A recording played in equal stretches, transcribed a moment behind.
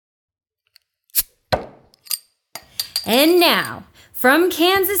And now, from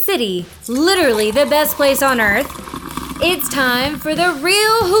Kansas City, literally the best place on earth, it's time for the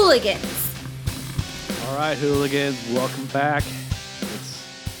Real Hooligans. All right, hooligans, welcome back.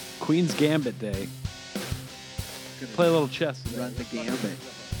 It's Queen's Gambit Day. Play a little chess today. Run the gambit.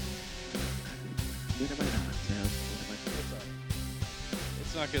 When am I not, Tim?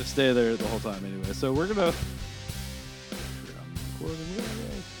 It's not going to stay there the whole time anyway. So we're going to...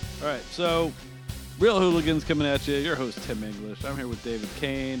 All right, so Real Hooligans coming at you. Your host, Tim English. I'm here with David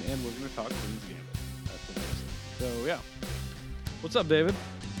Kane, and we're going to talk Queen's Gambit. That's what I said. So, yeah. What's up, David?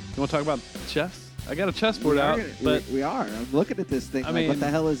 You want to talk about chess? I got a chessboard out, but... We are. I'm looking at this thing what the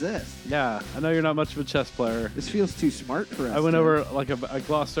hell is this? Yeah, I know you're not much of a chess player. This feels too smart for us. I went over, I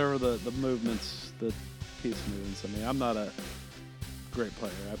glossed over the movements, the piece movements. I mean, I'm not a great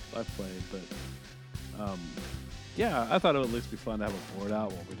player. I've played, but yeah, I thought it would at least be fun to have a board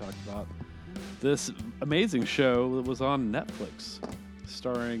out while we talked about this amazing show that was on Netflix,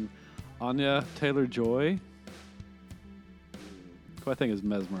 starring Anya Taylor-Joy, who I think is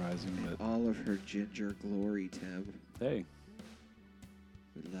mesmerizing. But all of her ginger glory, Tim. Hey.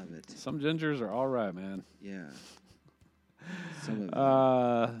 We love it. Some gingers are all right, man. Yeah. Some of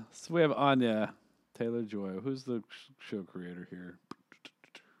them. So we have Anya Taylor-Joy. Who's the show creator here?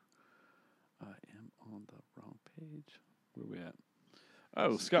 I am on the wrong page. Where are we at?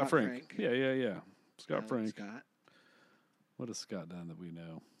 Oh, Scott Frank. Yeah. Scott Frank. Scott. What has Scott done that we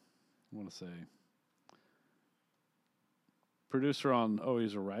know? I want to say. Producer on,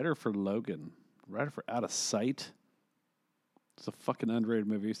 he's a writer for Logan. Writer for Out of Sight. It's a fucking underrated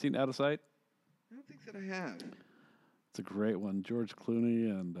movie. You seen Out of Sight? I don't think that I have. It's a great one. George Clooney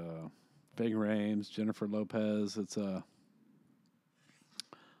and Ving Rhames, Jennifer Lopez. It's a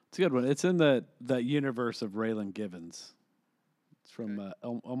good one. It's in that universe of Raylan Givens. It's from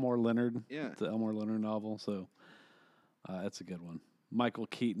Elmore Leonard. Yeah. The Elmore Leonard novel. So it's a good one. Michael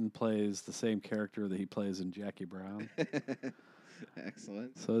Keaton plays the same character that he plays in Jackie Brown.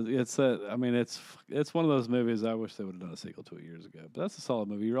 Excellent. So it's it's one of those movies I wish they would have done a sequel to it years ago. But that's a solid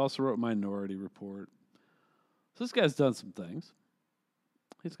movie. He also wrote Minority Report. So this guy's done some things.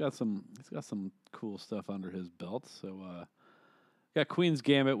 He's got some cool stuff under his belt. So got Queen's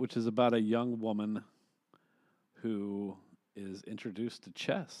Gambit, which is about a young woman who is introduced to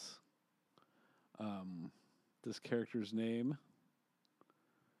chess. This character's name,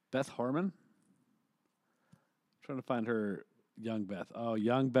 Beth Harmon. Trying to find her young Beth. Oh,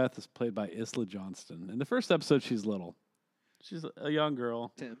 young Beth is played by Isla Johnston. In the first episode, she's little. She's a young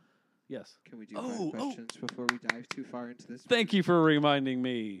girl. Tim. Yes. Can we do 5 questions before we dive too far into this? Thank you for reminding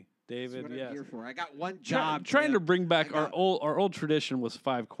me, David. That's what yes. I'm here for. I got one job. Trying to bring back our old tradition was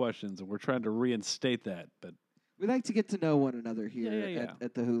 5 questions, and we're trying to reinstate that. But we like to get to know one another here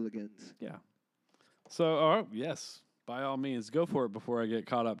at the Hooligans. Yeah. So, yes, by all means, go for it before I get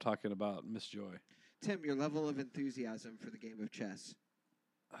caught up talking about Miss Joy. Tim, your level of enthusiasm for the game of chess.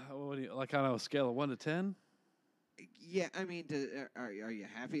 What do you, on a scale of 1 to 10? Yeah, I mean, are you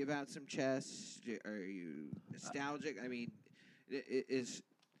happy about some chess? Are you nostalgic? I mean, is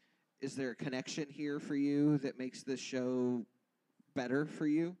there a connection here for you that makes this show better for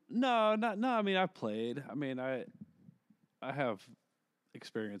you? No. I mean, I've played. I mean, I have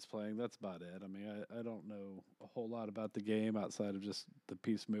experience playing. That's about it. I mean, I don't know a whole lot about the game outside of just the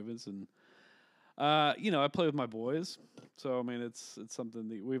piece movements and. I play with my boys, so I mean it's something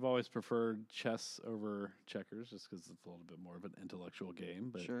that we've always preferred chess over checkers, just because it's a little bit more of an intellectual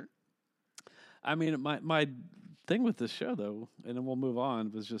game. But sure. I mean, my thing with this show though, and then we'll move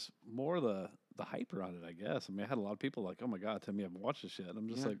on, was just more the hype around it. I guess. I mean, I had a lot of people like, "Oh my god, Tim, you haven't watched this yet," and I'm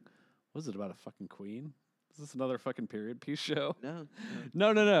just like, "Was it about a fucking queen? Is this another fucking period piece show?" No.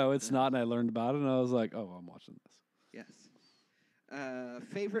 It's not. And I learned about it, and I was like, "Oh, I'm watching this." Yes.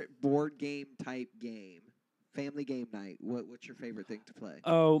 Favorite board game type game, family game night. What's your favorite thing to play?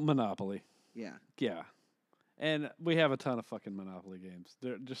 Oh, Monopoly. Yeah. Yeah. And we have a ton of fucking Monopoly games.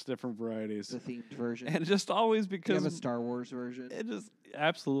 They're just different varieties. The themed version. And just always because... Do you have a Star Wars version? It just...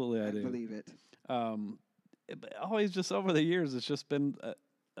 Absolutely, I do. believe it. Always just over the years, it's just been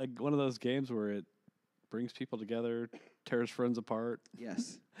one of those games where it brings people together, tears friends apart.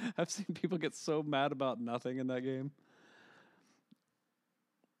 Yes. I've seen people get so mad about nothing in that game.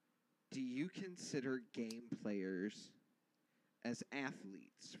 Do you consider game players as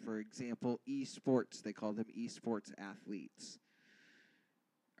athletes? For example, esports, they call them esports athletes.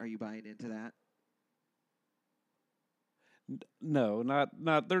 Are you buying into that? No, not.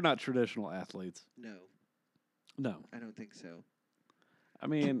 They're not traditional athletes. No, No, I don't think so. I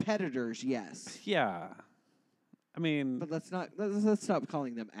mean competitors, yes. Yeah, I mean, But let's stop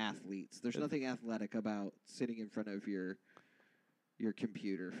calling them athletes. There's nothing athletic about sitting in front of your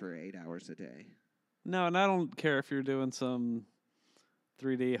computer for 8 hours a day. no, and I don't care if you're doing some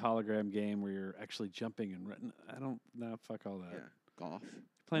 3D hologram game where you're actually jumping and running. I don't. No, fuck all that. Yeah, golf.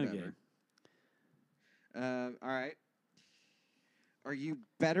 Playing a whatever. game. All right. Are you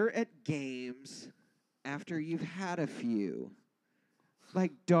better at games after you've had a few,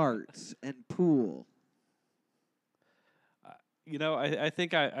 like darts and pool? I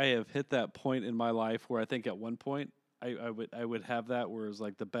think I have hit that point in my life where I think at one point I would have that, whereas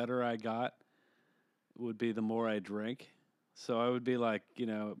like the better I got would be the more I drink. So I would be like,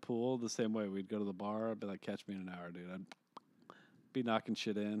 at pool the same way. We'd go to the bar. I'd be like, catch me in an hour, dude. I'd be knocking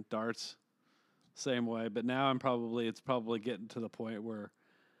shit in. Darts, same way. But now it's probably getting to the point where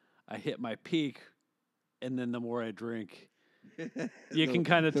I hit my peak, and then the more I drink, you can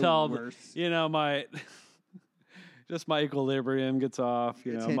kind of tell, my just my equilibrium gets off.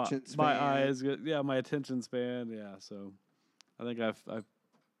 Attention my span. eyes get, my attention span. Yeah, so I think I've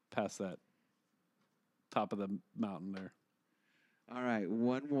passed that top of the mountain there. All right,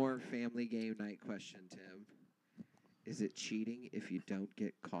 one more family game night question, Tim. Is it cheating if you don't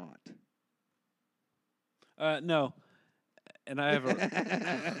get caught? No, and I have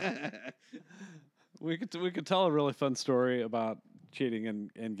a. we could tell a really fun story about cheating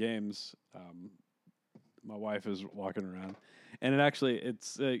in games. My wife is walking around, and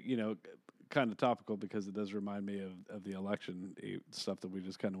it's kind of topical because it does remind me of the election stuff that we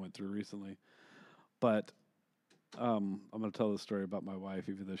just kind of went through recently. But I'm going to tell the story about my wife,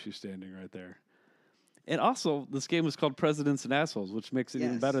 even though she's standing right there. And also, this game is called Presidents and Assholes, which makes it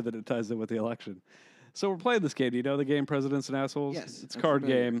even Yes. better that it ties in with the election. So we're playing this game. Do you know the game Presidents and Assholes? Yes, It's a I'm card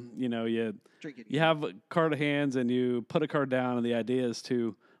familiar. game. Drinking. You have a card of hands, and you put a card down, and the idea is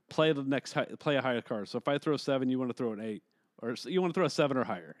to play play a higher card. So if I throw 7, you want to throw an 8, or you want to throw a 7 or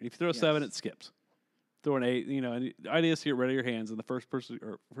higher. If you throw a 7, Yes. it skips. Throw an 8, and the idea is to get rid of your hands, and the first person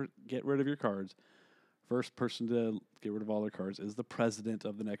get rid of your cards. First person to get rid of all their cards is the president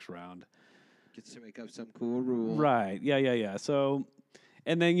of the next round. Gets to make up some cool rule. Right. Yeah. So,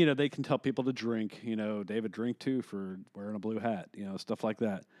 and then, they can tell people to drink, David, drink too for wearing a blue hat, stuff like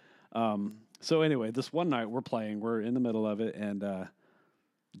that. So anyway, this one night we're in the middle of it, and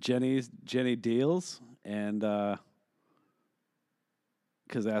Jenny deals, and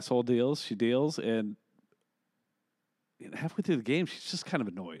because asshole deals, she deals, and halfway through the game, she's just kind of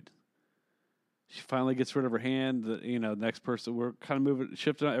annoyed. She finally gets rid of her hand. The next person, we're kind of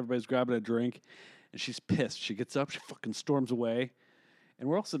shifting out. Everybody's grabbing a drink, and she's pissed. She gets up, she fucking storms away, and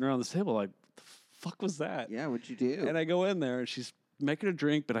we're all sitting around this table like, "The fuck was that?" Yeah, what'd you do? And I go in there, and she's making a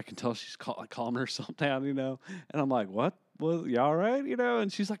drink, but I can tell she's calming herself down, And I'm like, "What? Was you all right?"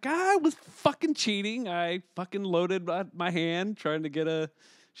 And she's like, "I was fucking cheating. I fucking loaded my hand trying to get a."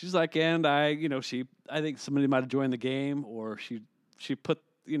 She's like, and I think somebody might have joined the game, or she put.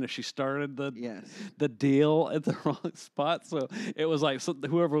 She started the deal at the wrong spot. So it was like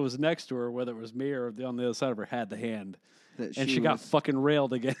whoever was next to her, whether it was me or on the other side of her, had the hand. And she got fucking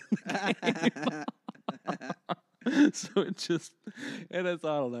railed again. So it's I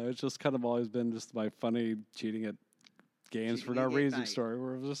don't know. It's just kind of always been just my funny cheating at games for no reason story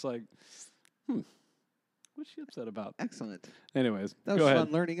where it was just like, what's she upset about? Excellent. Anyways, That was go fun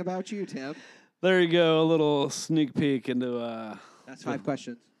ahead. learning about you, Tim. There you go. A little sneak peek into That's 5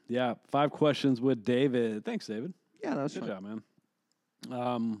 questions. Yeah, 5 questions with David. Thanks, David. Yeah, that was Good fun. job,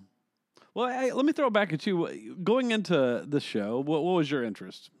 man. Well, hey, let me throw it back at you. Going into the show, what was your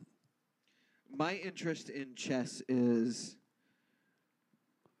interest? My interest in chess is,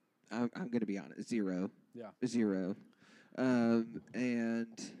 I'm going to be honest, 0. Yeah. 0.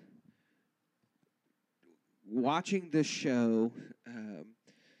 And watching this show,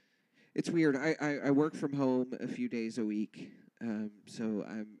 it's weird. I work from home a few days a week, so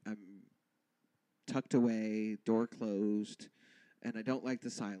I'm tucked away, door closed, and I don't like the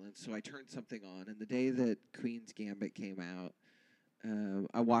silence, so I turned something on. And the day that Queen's Gambit came out,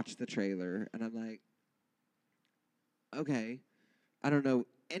 I watched the trailer, and I'm like, okay, I don't know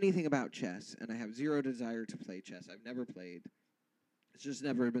anything about chess, and I have 0 desire to play chess. I've never played. It's just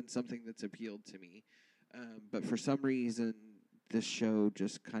never been something that's appealed to me. But for some reason, this show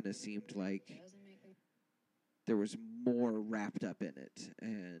just kind of seemed like there was more wrapped up in it.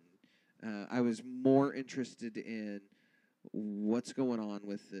 And I was more interested in what's going on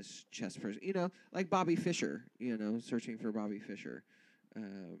with this chess person. Like Bobby Fischer, Searching for Bobby Fischer.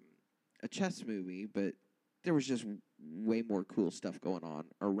 A chess movie, but there was just way more cool stuff going on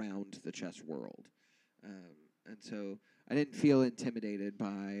around the chess world. And so I didn't feel intimidated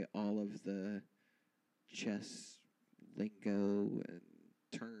by all of the chess lingo and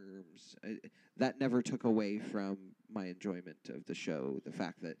terms. That never took away from my enjoyment of the show. The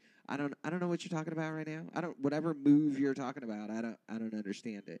fact that I don't know what you're talking about right now. I don't whatever move you're talking about. I don't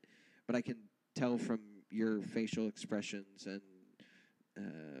understand it, but I can tell from your facial expressions and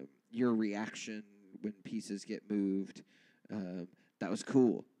your reaction when pieces get moved. That was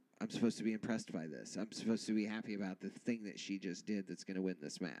cool. I'm supposed to be impressed by this. I'm supposed to be happy about the thing that she just did that's going to win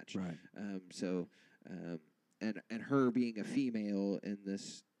this match. Right. And her being a female in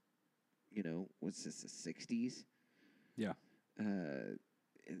this, what's this, the 60s? Yeah.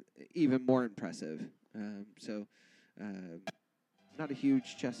 Even more impressive. Not a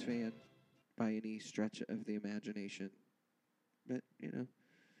huge chess fan by any stretch of the imagination. But,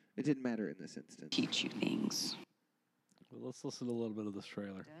 it didn't matter in this instance. Teach you things. Well, let's listen to a little bit of this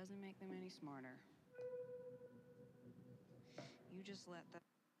trailer. Doesn't make them any smarter. You just let them.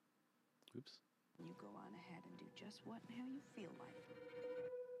 Oops. You go on ahead and do just what and how you feel like.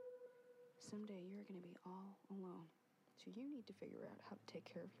 Someday you're going to be all alone. So you need to figure out how to take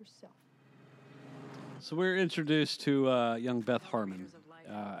care of yourself. So we're introduced to young Beth Harmon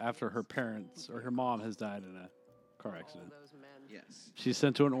after her parents or her mom has died in a car accident. Yes. She's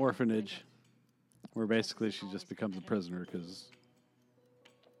sent to an orphanage where basically she just becomes a prisoner because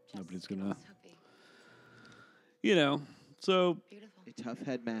nobody's going to, so A tough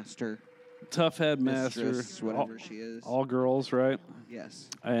headmaster. tough headmaster, Mistress, whatever she is. all girls, right? Yes.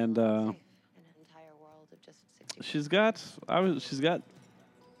 And she's got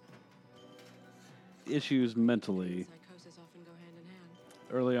issues mentally Psychosis often go hand in hand.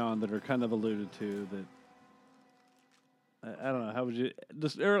 early on that are kind of alluded to that I don't know, how would you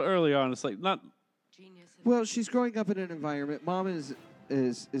just early on it's like not Genius. Well, she's growing up in an environment. Mom is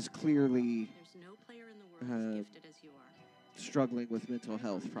clearly There's no player in the world as gifted as you are. struggling with mental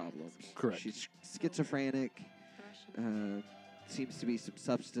health problems. Correct. She's schizophrenic. Seems to be some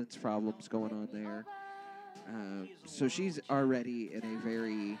substance problems going on there. So she's already in a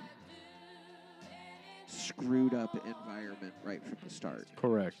very screwed up environment right from the start.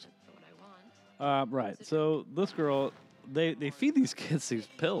 correct. Right. So this girl they feed these kids these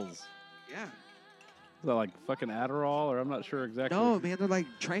pills. Yeah. Is that like fucking Adderall or I'm not sure exactly. No, man, they're like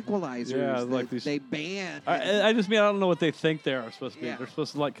tranquilizers. Yeah, that like these- they ban. I just mean I don't know what they think they are supposed to be. Yeah. They're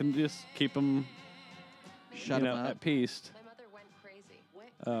supposed to like can just keep them Shut 'em up. at peace. My mother went crazy.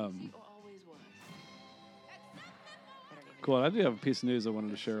 Um, Always was. Cool. I do have a piece of news I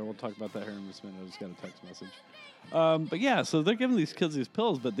wanted to share. We'll talk about that here in just a minute. I just got a text message. But yeah, so they're giving these kids these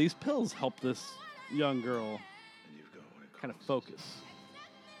pills, but these pills help this young girl kind of focus.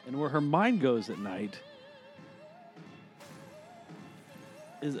 And where her mind goes at night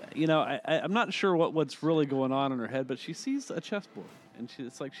is, I'm not sure what's really going on in her head, but she sees a chessboard, and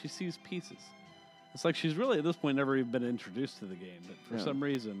it's like she sees pieces. It's like she's really, at this point, never even been introduced to the game, but for Yeah. some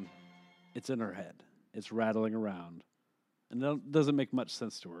reason, it's in her head. It's rattling around. And that doesn't make much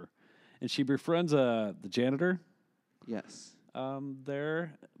sense to her. And she befriends the janitor Yes.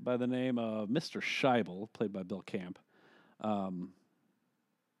 there by the name of Mr. Scheibel, played by Bill Camp.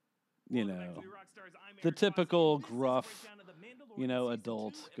 The typical gruff,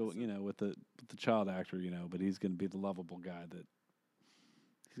 adult, with the child actor, but he's going to be the lovable guy that.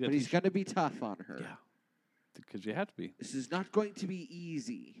 But he's going to be tough on her. Yeah, because you have to be. This is not going to be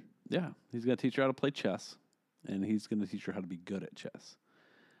easy. Yeah, he's going to teach her how to play chess, and he's going to teach her how to be good at chess.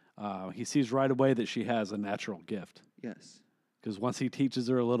 He sees right away that she has a natural gift, Yes. because once he teaches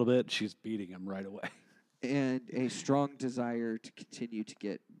her a little bit, she's beating him right away. And a strong desire to continue to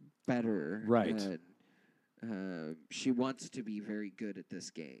get better. Right. And she wants to be very good at this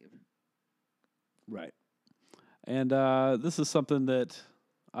game. Right. And this is something that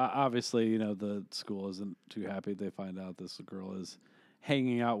obviously, the school isn't too happy. They find out this girl is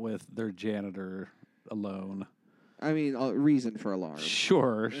hanging out with their janitor alone. I mean, a reason for alarm.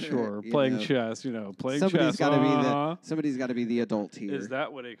 Sure. You Playing know. chess, playing Somebody's chess. got to be uh-huh. somebody's got to be the adult here. Is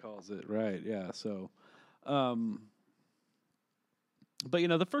that what he calls it? Right. Yeah. So, but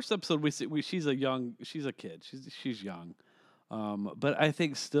the first episode she's a kid. She's young. But I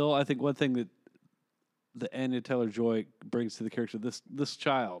think one thing that the Anya Taylor-Joy brings to the character, this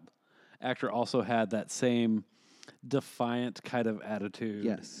child actor also had that same defiant kind of attitude.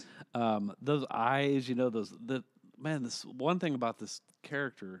 Yes. Those eyes, this one thing about this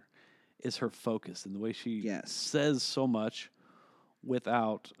character is her focus and the way she Yes. says so much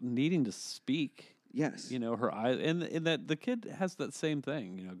without needing to speak. Yes. Her eyes, and that the kid has that same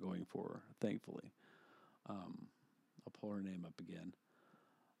thing, going for her, thankfully. I'll pull her name up again.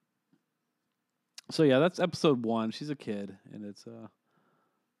 So yeah, that's episode 1. She's a kid, and it's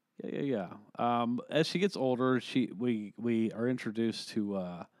Yeah. As she gets older, we are introduced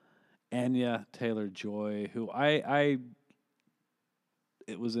to Anya Taylor-Joy, who I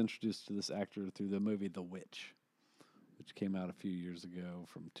it was introduced to this actor through the movie The Witch, which came out a few years ago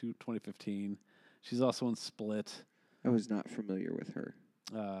from 2015. She's also in Split. I was not familiar with her.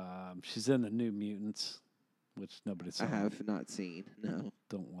 She's in the New Mutants, which nobody saw. I have not seen. No.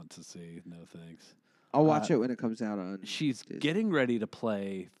 Don't want to see. No thanks. I'll watch it when it comes out on. She's Disney. getting ready to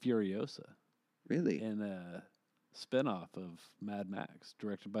play Furiosa Really? in a spinoff of Mad Max,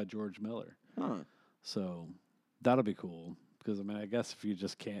 directed by George Miller. Huh. So that'll be cool because I mean, I guess if you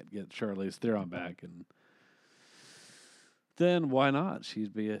just can't get Charlize Theron back, and then why not? She's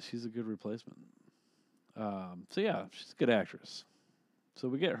a good replacement. So yeah, she's a good actress. So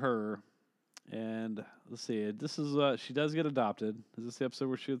we get her, and let's see. This is she does get adopted. Is this the episode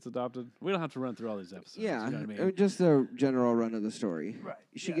where she gets adopted? We don't have to run through all these episodes. Yeah. you know what I mean? Just the general run of the story. Right.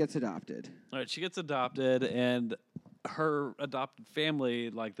 She yeah. gets adopted. All right, she gets adopted, and her adopted family,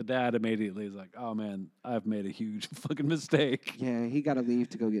 like the dad, immediately is like, "Oh man, I've made a huge fucking mistake." Yeah, he got to leave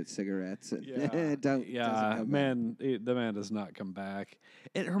to go get cigarettes. And doesn't come back. The man does not come back.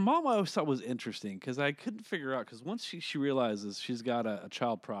 And her mom, I always thought was interesting because I couldn't figure out because once she realizes she's got a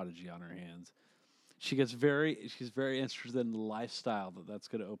child prodigy on her hands, she's very interested in the lifestyle that's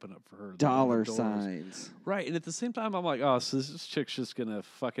going to open up for her. Dollar doors. signs. Right, and at the same time, I'm like, oh, so this chick's just gonna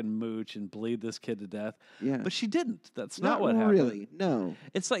fucking mooch and bleed this kid to death. Yeah. But she didn't. That's not what happened. Really, no.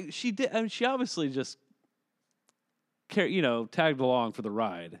 It's like she did. I mean, she obviously just, tagged along for the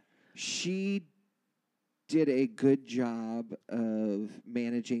ride. She did a good job of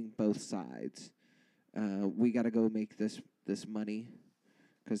managing both sides. We got to go make this money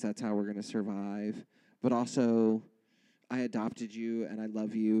because that's how we're going to survive. But also, I adopted you and I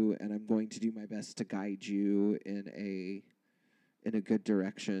love you and I'm going to do my best to guide you in a good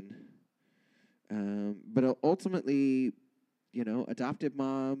direction. But ultimately, adoptive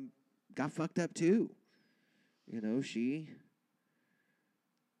mom got fucked up too.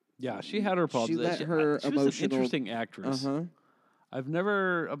 Yeah, she had her problems. She let her she was an emotional- interesting actress. Uh-huh.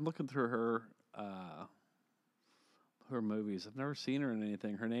 I'm looking through her movies. I've never seen her in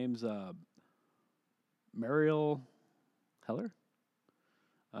anything. Her name's Mariel Heller.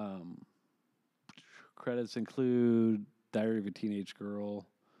 Credits include Diary of a Teenage Girl,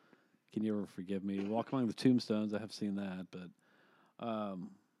 Can You Ever Forgive Me, Walk Among the Tombstones. I have seen that, but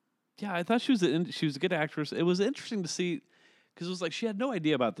yeah, I thought she was a good actress. It was interesting to see because it was like she had no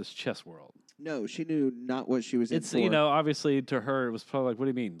idea about this chess world. No, she knew not what she was in It's for. obviously to her it was probably like, what do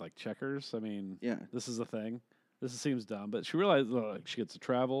you mean, like checkers? I mean, Yeah. this is a thing. This seems dumb, but she realized like she gets to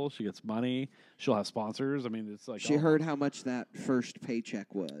travel, she gets money, she'll have sponsors. I mean, it's like She heard how much that first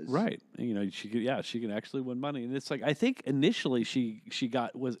paycheck was. right. And, she can actually win money, and it's like I think initially she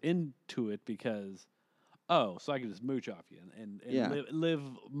was into it because so I can just mooch off you and Yeah. live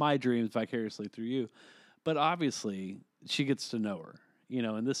my dreams vicariously through you, but obviously she gets to know her,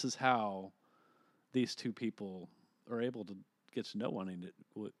 and this is how these two people are able to get to know one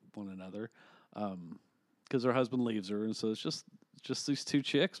another. Because her husband leaves her, and so it's just these two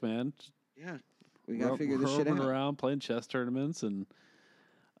chicks, man. Yeah. We got to figure this shit roaming out. around playing chess tournaments, and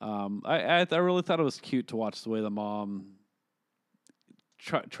I really thought it was cute to watch the way the mom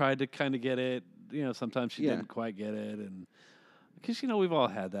tried to kind of get it. Sometimes she Yeah. didn't quite get it, and because we've all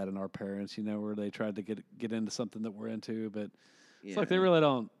had that in our parents, where they tried to get into something that we're into, but it's like they really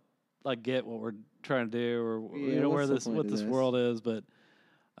don't like get what we're trying to do, or Yeah, where what's the point what of this this? world is, but.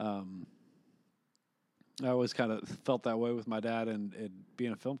 I always kind of felt that way with my dad and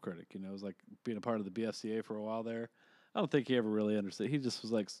being a film critic. It was like being a part of the BFCA for a while there. I don't think he ever really understood. He just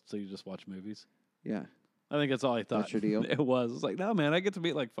was like, so you just watch movies? Yeah. I think that's all he thought. That's your deal? It was. It's like, no, man, I get to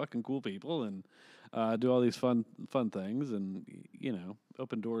meet like fucking cool people and do all these fun things and,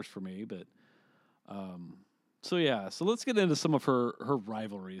 open doors for me. But so let's get into some of her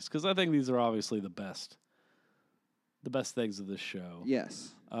rivalries because I think these are obviously the best things of this show.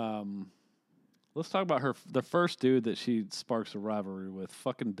 Yes. Let's talk about the first dude that she sparks a rivalry with,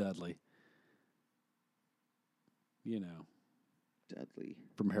 fucking Dudley. Dudley.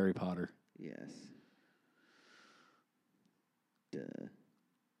 From Harry Potter. Yes. Duh.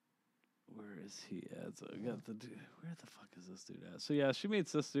 Where is he at? So where the fuck is this dude at? So yeah, she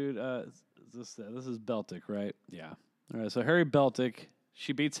meets this dude. This is Beltic, right? Yeah. All right. So Harry Beltic,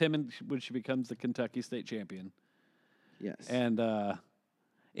 she beats him when she becomes the Kentucky State Champion. Yes.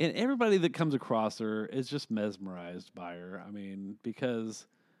 And everybody that comes across her is just mesmerized by her. I mean,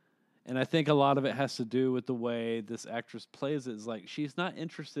 and I think a lot of it has to do with the way this actress plays it. Is like she's not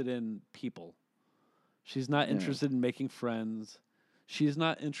interested in people. She's not interested in making friends. She's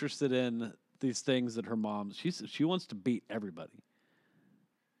not interested in these things that her mom. She wants to beat everybody,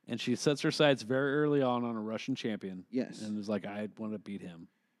 and she sets her sights very early on a Russian champion. Yes. And is like, I want to beat him.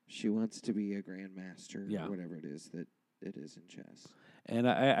 She wants to be a grandmaster, Yeah. or whatever it is that it is in chess. And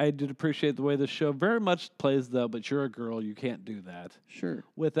I did appreciate the way the show very much plays, though. But you're a girl, you can't do that Sure.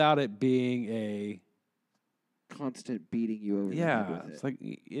 without it being a Constant beating you over the yeah. head with It's it. like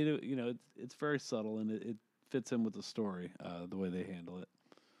it's very subtle and it fits in with the story the way they handle it.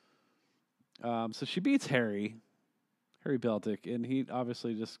 So she beats Harry Beltic, and he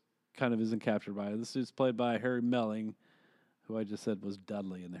obviously just kind of isn't captured by it. This is played by Harry Melling, who I just said was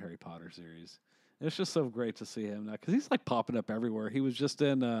Dudley in the Harry Potter series. And it's just so great to see him now because he's like popping up everywhere. He was just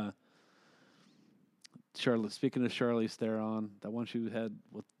in Charlotte. Speaking of Charlize Theron, that one she had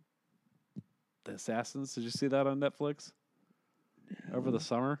with the Assassins. Did you see that on Netflix over the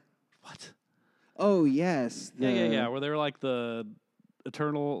summer? What? Oh, yes. Yeah. Where they were like the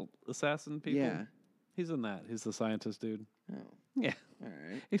eternal assassin people. Yeah. He's in that. He's the scientist dude. Oh, Yeah. all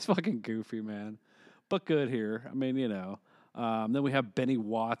right. He's fucking goofy, man. But good here. I mean, Then we have Benny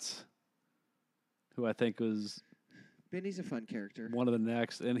Watts, who I think was Benny's a fun character. one of the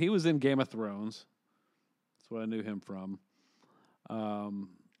next. And he was in Game of Thrones. That's what I knew him from.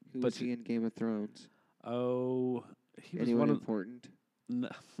 Who but was he in Game of Thrones? He was Anyone one of important? no,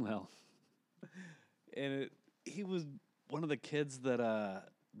 well, and he was one of the kids that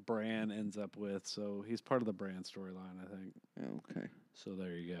Bran ends up with. So he's part of the Bran storyline, I think. Oh, okay. So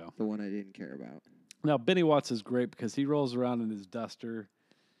there you go. The one I didn't care about. Now Benny Watts is great because he rolls around in his duster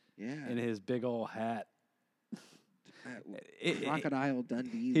Yeah. and his big old hat. Crocodile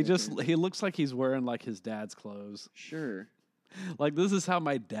Dundee. He looks like he's wearing like his dad's clothes. Sure. Like this is how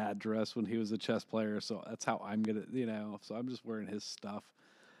my dad dressed when he was a chess player, so that's how I'm gonna, So I'm just wearing his stuff.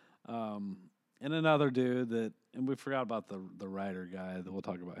 And another dude and we forgot about the writer guy. That we'll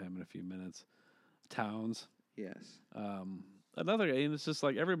talk about him in a few minutes. Towns. Yes. Another guy, and it's just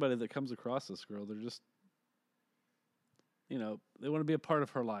like everybody that comes across this girl, they're just, they want to be a part of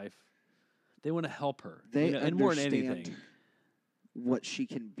her life. They want to help her. They and more than understand anything, what she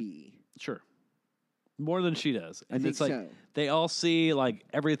can be. sure, more than she does. I And think it's like so. they all see like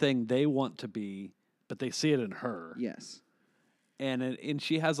everything they want to be, but they see it in her. Yes. And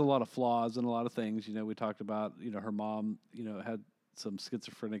she has a lot of flaws and a lot of things. We talked about. Her mom, had some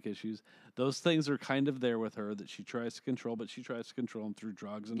schizophrenic issues. Those things are kind of there with her that she tries to control, but she tries to control them through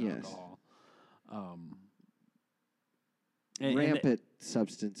drugs and Yes. alcohol. Rampant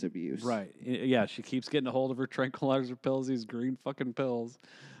substance abuse. Right. Yeah, she keeps getting a hold of her tranquilizer pills, these green fucking pills.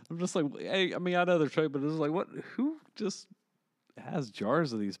 I'm just like, hey, I mean, I know they're trying, but it's like, what? Who just has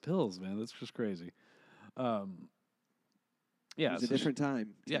jars of these pills, man? That's just crazy. Yeah. It was a different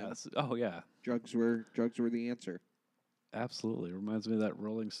time. Tim. Yes. Oh, yeah. Drugs were the answer. Absolutely. Reminds me of that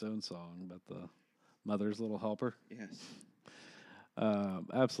Rolling Stone song about the mother's little helper. Yes.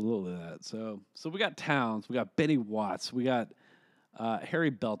 Absolutely that. So we got Towns, we got Benny Watts, we got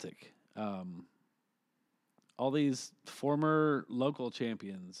Harry Beltic. All these former local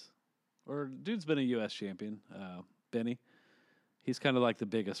champions, or dude's been a U.S. champion. Benny, he's kind of like the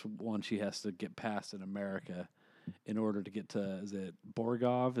biggest one she has to get past in America in order to get to. Is it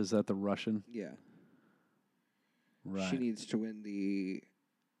Borgov? Is that the Russian? Yeah. Right. She needs to win the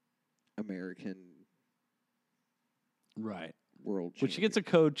American Right. world. When she gets a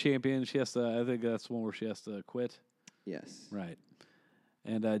code champion, she has to. I think that's one where she has to quit. Yes. Right.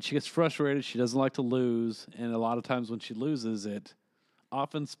 And she gets frustrated. She doesn't like to lose. And a lot of times when she loses, it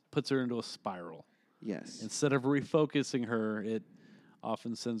often puts her into a spiral. Yes. Instead of refocusing her, it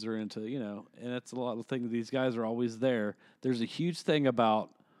often sends her into, and it's a lot of things. These guys are always there. There's a huge thing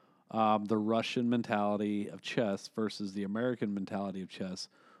about the Russian mentality of chess versus the American mentality of chess,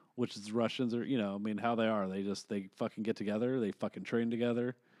 which is Russians are, how they are. They fucking get together. They fucking train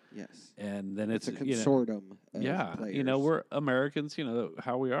together. Yes. And then It's a consortium of players. we're Americans,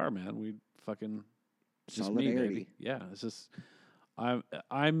 how we are, man. We fucking just me, Solidarity. baby. Yeah, it's just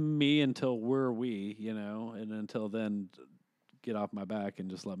I'm me until we're we, and until then get off my back and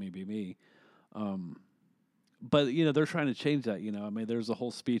just let me be me. But they're trying to change that, there's a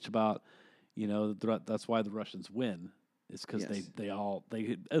whole speech about, that's why the Russians win. It's because Yes.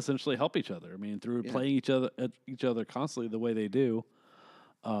 they essentially help each other. Through Yeah. playing each other constantly the way they do.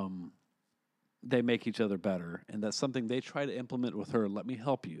 They make each other better, and that's something they try to implement with her. Let me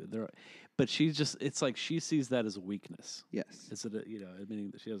help you. But she's just—it's like she sees that as a weakness. Yes. It's admitting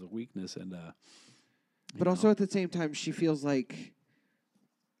that she has a weakness, and But also at the same time, she feels like,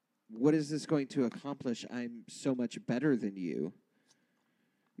 what is this going to accomplish? I'm so much better than you.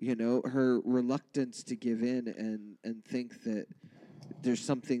 Her reluctance to give in and think that there's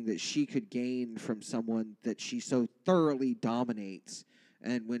something that she could gain from someone that she so thoroughly dominates.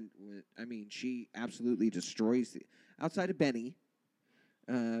 And I mean, she absolutely destroys outside of Benny,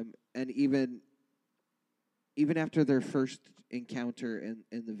 and even after their first encounter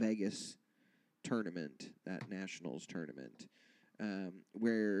in the Vegas tournament, that Nationals tournament,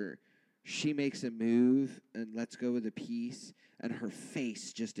 where she makes a move and lets go of the piece, and her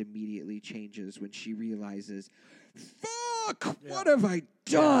face just immediately changes when she realizes, fuck, what have I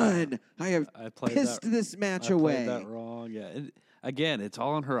done? I have pissed this match away. I played that wrong, yeah. And again, it's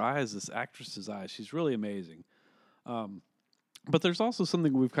all in her eyes, this actress's eyes. She's really amazing. But there's also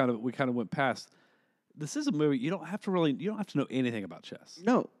something we kind of went past. This is a movie you don't have to know anything about chess.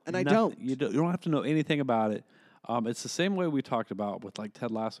 No, and I don't. You don't have to know anything about it. It's the same way we talked about with like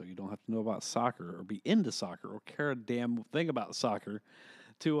Ted Lasso. You don't have to know about soccer or be into soccer or care a damn thing about soccer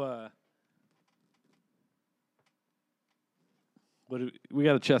to we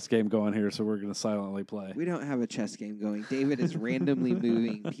got a chess game going here, so we're going to silently play. We don't have a chess game going. David is randomly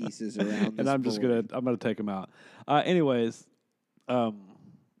moving pieces around this and I'm board. gonna take them out. Anyways, I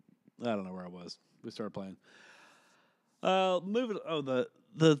don't know where I was. We started playing.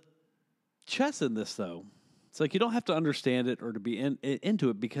 The chess in this though. It's like you don't have to understand it or to be into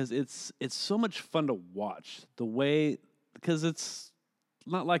it because it's so much fun to watch. Because it's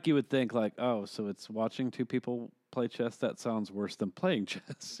not like you would think like, oh, so it's watching two people play chess. That sounds worse than playing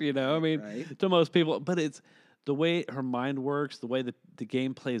chess. I mean, right? To most people, but it's the way her mind works, the way the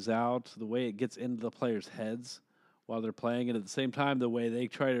game plays out, the way it gets into the players' heads while they're playing, and at the same time, the way they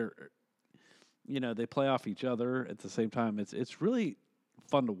try to, they play off each other at the same time. It's really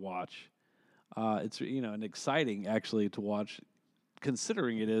fun to watch. It's and exciting actually to watch,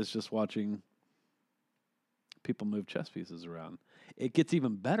 considering it is just watching people move chess pieces around. It gets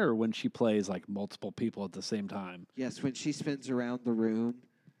even better when she plays like multiple people at the same time. Yes, when she spins around the room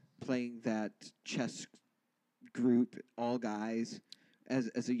playing that chess group, all guys,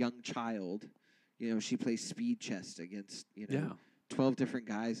 as a young child, she plays speed chess against 12 different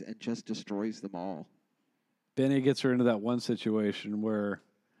guys and just destroys them all. Benny gets her into that one situation where.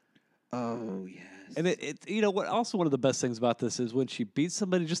 Oh, yes. And what also one of the best things about this is when she beats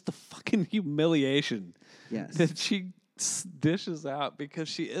somebody, just the fucking humiliation yes. that she dishes out because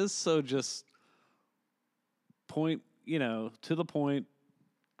she is so just to the point,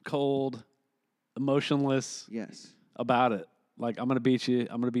 cold, emotionless. Yes. About it. Like, I'm going to beat you.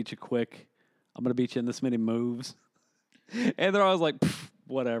 I'm going to beat you quick. I'm going to beat you in this many moves. And they're always like,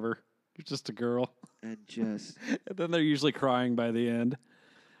 whatever. You're just a girl. And then they're usually crying by the end.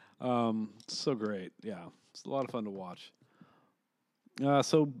 So great. Yeah. It's a lot of fun to watch.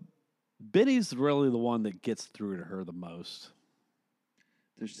 So Benny's really the one that gets through to her the most.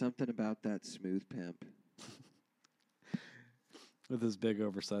 There's something about that smooth pimp. With his big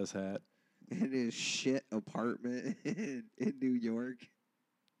oversized hat. In his shit apartment in New York.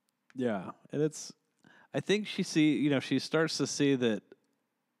 Yeah. And I think she starts to see that,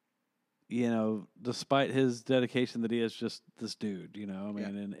 despite his dedication that he is just this dude,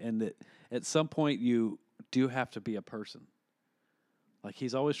 and that at some point you do have to be a person. Like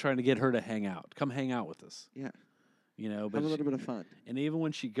he's always trying to get her to hang out. Come hang out with us. Yeah. But have a little bit of fun. And even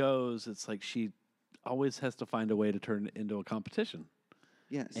when she goes, it's like she always has to find a way to turn it into a competition.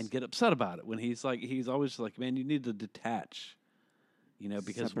 Yes. And get upset about it when he's always like, man, you need to detach.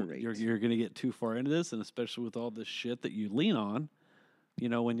 Because Separate. you're going to get too far into this, and especially with all this shit that you lean on.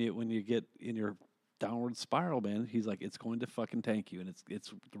 When you get in your downward spiral, man, he's like, it's going to fucking tank you, and it's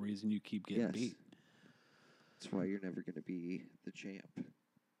the reason you keep getting beat. That's why you're never going to be the champ.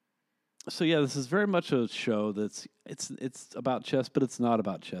 So yeah, this is very much a show it's about chess, but it's not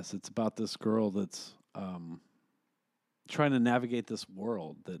about chess. It's about this girl that's trying to navigate this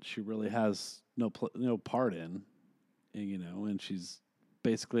world that she really has no part in, and she's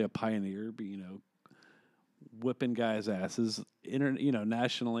basically a pioneer, whipping guys' asses,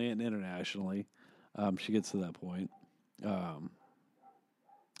 nationally and internationally. She gets to that point.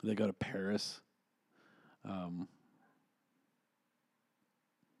 They go to Paris.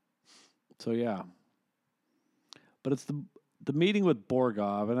 So yeah, but it's the meeting with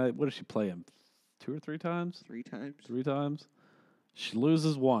Borgov, and what does she play him? 2 or 3 times? 3 times. 3 times. She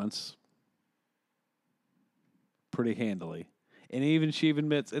loses once, pretty handily, and she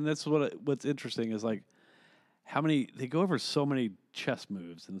admits, and that's what's interesting is like how many they go over so many chess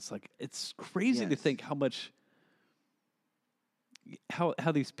moves, and it's crazy to think how much. How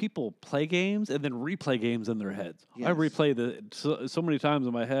these people play games and then replay games in their heads. Yes. I replay so many times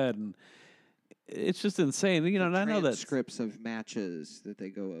in my head, and it's just insane. You know, and I know that transcripts of matches that they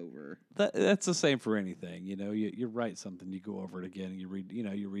go over. that's the same for anything. You know, you write something, you go over it again, and you read. You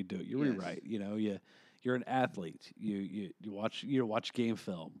know, you redo it, you Yes. rewrite. You know, you're an athlete. You watch game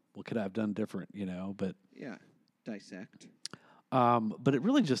film. What could I have done different? You know, but Yeah, dissect. but it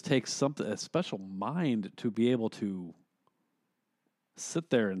really just takes a special mind to be able to sit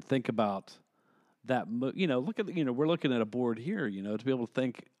there and think about that. You know, we're looking at a board here. You know, to be able to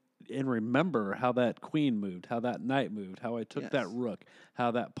think and remember how that queen moved, how that knight moved, how I took that Yes. rook, how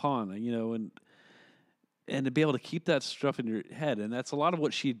that pawn. You know, and to be able to keep that stuff in your head, and that's a lot of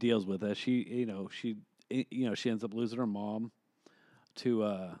what she deals with. As she ends up losing her mom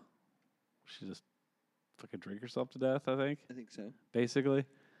to she just fucking drink herself to death. I think I think so. basically.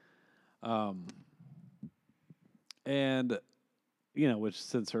 And you know, which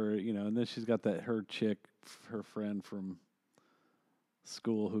since her, you know, and then she's got her chick, her friend from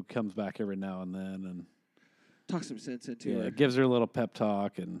school who comes back every now and then, and Talk some sense into yeah, her. gives her a little pep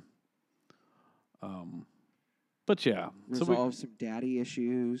talk, and but yeah, Resolve some daddy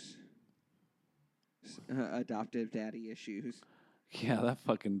issues. Adoptive daddy issues. yeah, that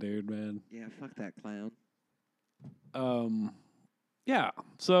fucking dude, man. Yeah, fuck that clown. Yeah,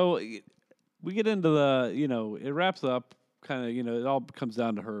 so we get into the, you know, it wraps up kind of, you know, it all comes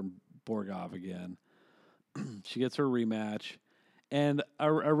down to her and Borgov again. She gets her rematch, and I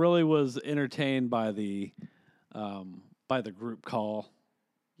really was entertained by the group call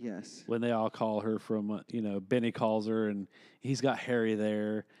Yes. when they all call her from, you know, Benny calls her, and he's got Harry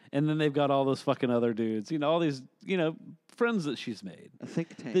there, and then they've got all those fucking other dudes, you know, all these, you know, friends that she's made A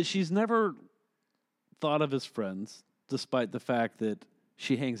think tank. that she's never thought of as friends, despite the fact that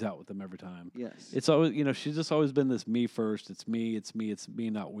she hangs out with them every time. Yes. It's always, you know, she's just always been this me first. It's me,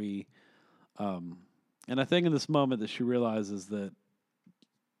 not we. And I think in this moment that she realizes that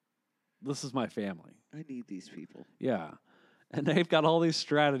this is my family. I need these people. Yeah. And they've got all these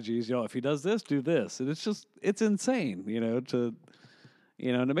strategies, you know, if he does this, do this. And it's insane, you know,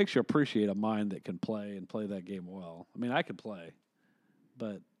 and it makes you appreciate a mind that can play that game well. I mean, I could play,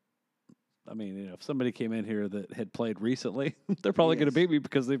 but I mean, you know, if somebody came in here that had played recently, they're probably going to Yes. beat me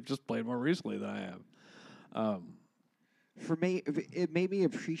because they've just played more recently than I have. For me, it made me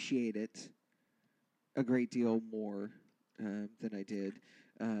appreciate it a great deal more than I did.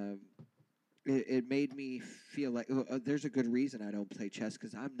 It made me feel like there's a good reason I don't play chess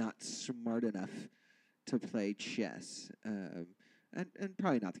because I'm not smart enough to play chess. And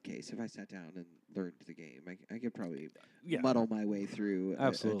probably not the case. If I sat down and learned the game, I could probably muddle my way through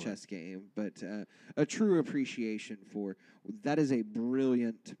a chess game. But a true appreciation for that is a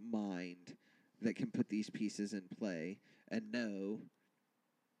brilliant mind that can put these pieces in play and know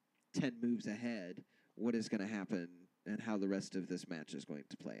 10 moves ahead what is going to happen and how the rest of this match is going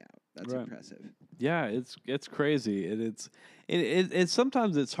to play out. That's Right. impressive. Yeah, it's crazy, and it's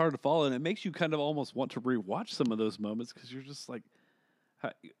sometimes it's hard to follow, and it makes you kind of almost want to rewatch some of those moments because you're just like,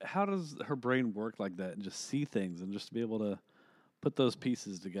 how does her brain work like that and just see things and just to be able to put those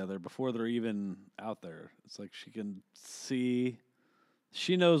pieces together before they're even out there? It's like she can see,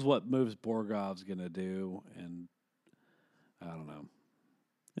 she knows what moves Borgov's gonna do, and I don't know,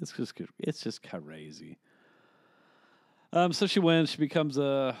 it's just crazy. So she wins. She becomes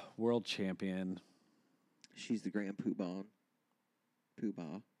a world champion. She's the grand poobah.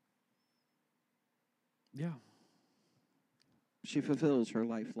 Yeah. She fulfills her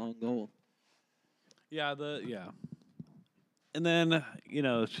lifelong goal. Yeah, and then, you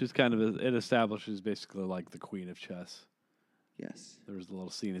know, she's kind of, it establishes basically like the queen of chess. Yes. There was a little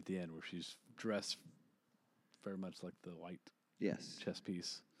scene at the end where she's dressed very much like the white Yes. chess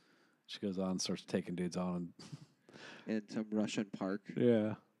piece. She goes on and starts taking dudes on. In some Russian park.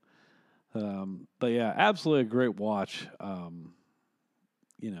 Yeah. But yeah, absolutely a great watch.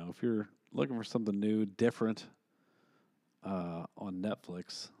 You know, if you're looking for something new, different on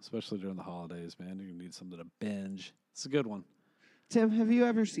Netflix, especially during the holidays, man, you're going to need something to binge. It's a good one. Tim, have you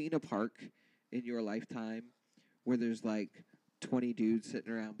ever seen a park in your lifetime where there's like 20 dudes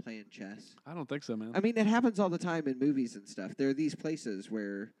sitting around playing chess? I don't think so, man. I mean, it happens all the time in movies and stuff. There are these places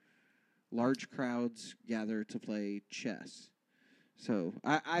where large crowds gather to play chess. So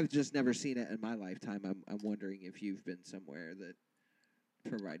I've just never seen it in my lifetime. I'm wondering if you've been somewhere that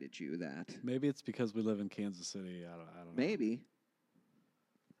provided you that. Maybe it's because we live in Kansas City. I don't know. Maybe.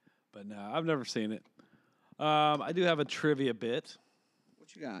 But no, I've never seen it. I do have a trivia bit.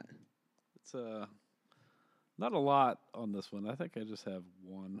 What you got? It's not a lot on this one. I think I just have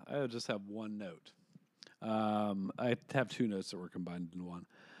one. I just have one note. I have two notes that were combined into one.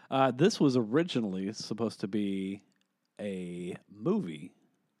 This was originally supposed to be a movie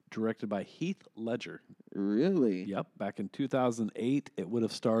directed by Heath Ledger. Really? Yep, back in 2008, it would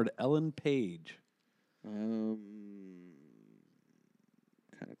have starred Ellen Page. Kind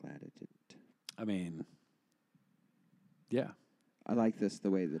of glad it didn't. I mean, yeah, I like this the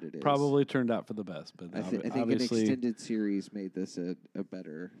way that it is. probably turned out for the best, but I think an obviously, extended series made this a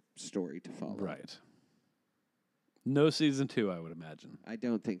better story to follow. right. No season 2, I would imagine. I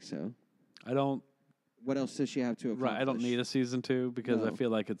don't think so. I don't. What else does she have to accomplish? Right, I don't need a season 2 because I No. feel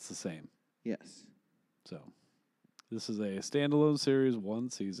like it's the same. Yes. So, this is a standalone series,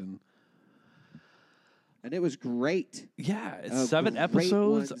 1 season. And it was great. Yeah, it's A 7 great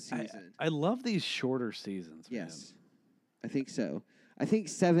episodes. one season. I love these shorter seasons. Yes. I think so. I think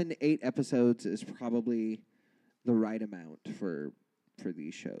 7, 8 episodes is probably the right amount for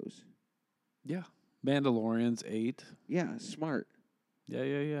these shows. Man. Yeah, Mandalorian's 8. Yeah, smart.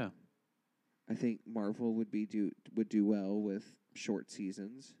 Yeah. I think Marvel would do well with short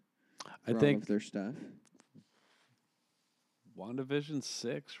seasons. I for all think of their stuff. WandaVision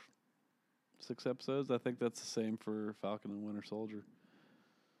 6 episodes. I think that's the same for Falcon and Winter Soldier.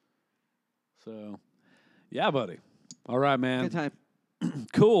 So, yeah, buddy. All right, man. Good time.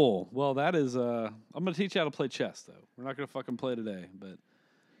 Cool. Well, that is. I'm gonna teach you how to play chess, though. We're not gonna fucking play today, but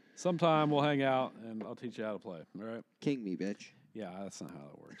sometime we'll hang out and I'll teach you how to play. All right. King me, bitch. Yeah, that's not how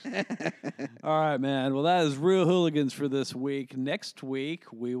it works. All right, man. Well, that is Real Hooligans for this week. Next week,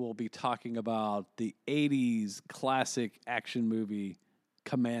 we will be talking about the 80s classic action movie,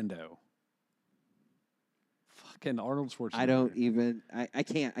 Commando. Fucking Arnold Schwarzenegger. I don't even. I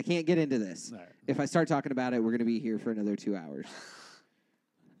can't get into this. All right. If I start talking about it, we're gonna be here for another 2 hours.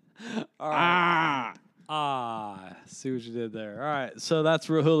 All right. See what you did there. All right. So that's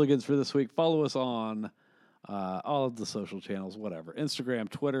Real Hooligans for this week. Follow us on all of the social channels, whatever. Instagram,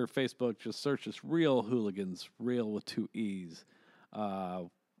 Twitter, Facebook. Just search us Real Hooligans, real with 2 E's.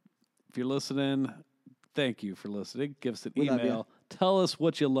 If you're listening, thank you for listening. Give us an We love ya. email. Tell us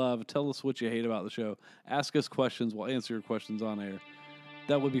what you love. Tell us what you hate about the show. Ask us questions. We'll answer your questions on air.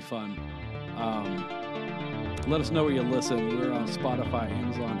 That would be fun. Let us know where you listen. We're on Spotify,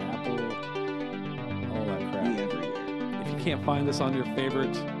 Amazon, Apple, all that Be crap. everywhere. If you can't find us on your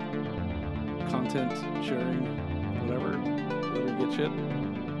favorite content sharing, whatever you get shit,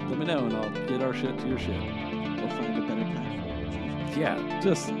 let me know and I'll get our shit to your shit. We'll find a better platform. Jesus. Yeah,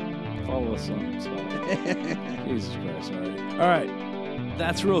 just follow us on Spotify. Jesus Christ, all right. All right,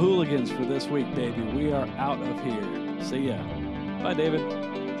 that's Real Hooligans for this week, baby. We are out of here. See ya. Bye, David.